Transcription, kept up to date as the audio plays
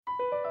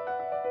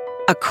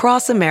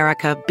Across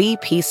America,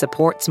 BP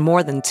supports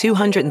more than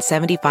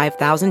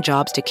 275,000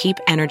 jobs to keep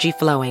energy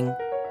flowing.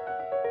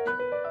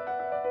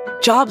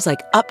 Jobs like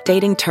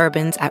updating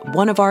turbines at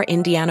one of our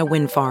Indiana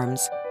wind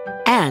farms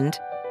and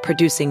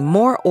producing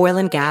more oil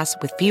and gas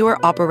with fewer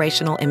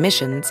operational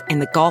emissions in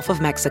the Gulf of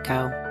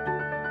Mexico.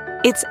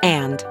 It's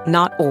and,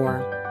 not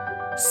or.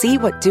 See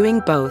what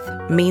doing both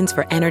means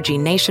for energy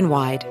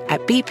nationwide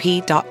at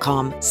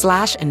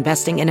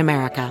bp.com/investing in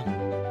America.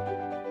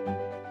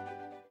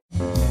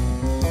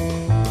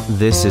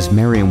 This is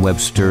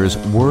Merriam-Webster's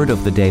Word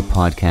of the Day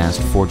podcast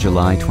for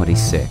July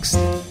 26th.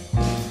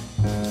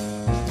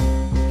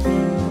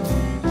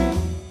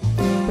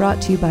 Brought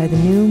to you by the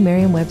new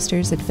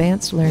Merriam-Webster's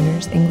Advanced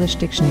Learners English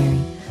Dictionary,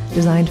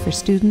 designed for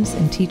students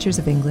and teachers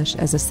of English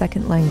as a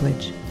second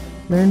language.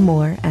 Learn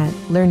more at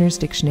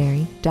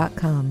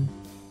learnersdictionary.com.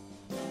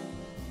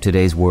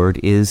 Today's word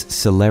is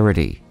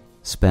celerity,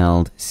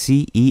 spelled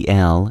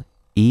C-E-L-E-R-I-T-Y.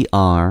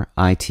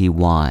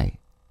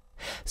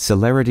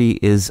 Celerity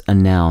is a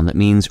noun that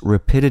means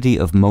rapidity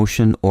of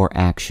motion or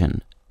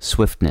action,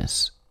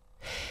 swiftness.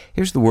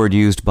 Here's the word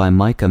used by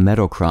Micah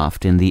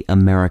Meadowcroft in the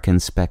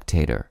American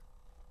Spectator.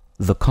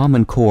 The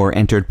Common Core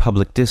entered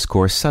public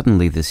discourse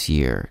suddenly this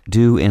year,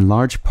 due in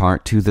large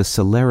part to the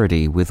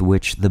celerity with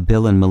which the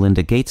Bill and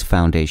Melinda Gates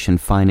Foundation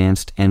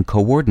financed and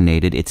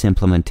coordinated its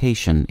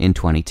implementation in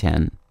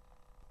 2010.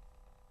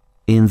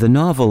 In the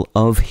novel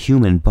Of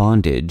Human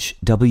Bondage,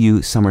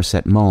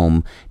 Somerset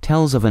Maugham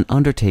tells of an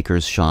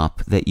undertaker's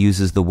shop that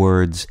uses the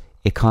words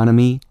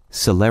economy,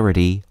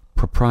 celerity,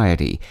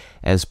 propriety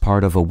as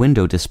part of a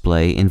window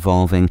display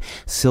involving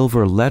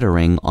silver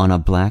lettering on a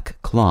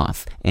black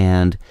cloth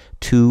and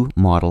 2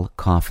 model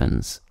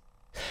coffins.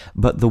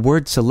 But the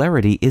word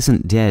celerity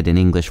isn't dead in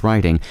English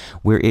writing,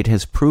 where it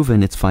has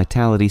proven its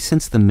vitality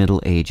since the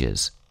Middle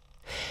Ages.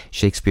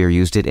 Shakespeare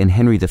used it in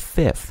Henry V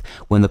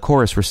when the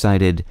chorus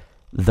recited,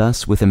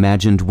 "Thus with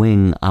imagined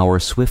wing our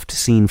swift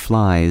scene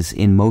flies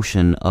in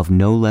motion of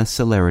no less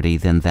celerity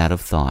than that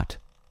of thought."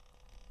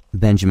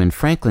 Benjamin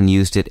Franklin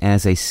used it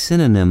as a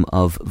synonym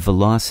of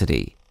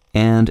velocity,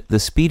 and the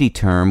speedy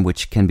term,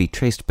 which can be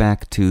traced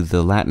back to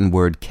the Latin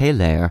word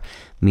celer,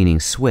 meaning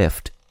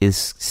swift,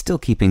 is still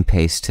keeping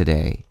pace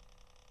today.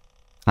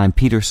 I'm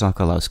Peter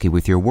Sokolowski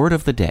with your Word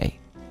of the Day.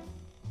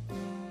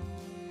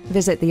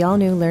 Visit the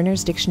all-new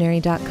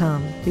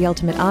learnersdictionary.com, the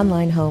ultimate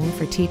online home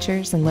for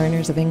teachers and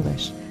learners of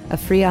English. A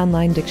free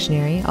online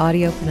dictionary,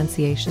 audio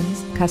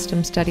pronunciations,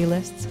 custom study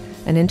lists,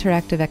 and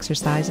interactive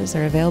exercises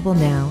are available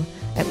now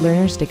at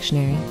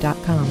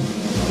learnersdictionary.com.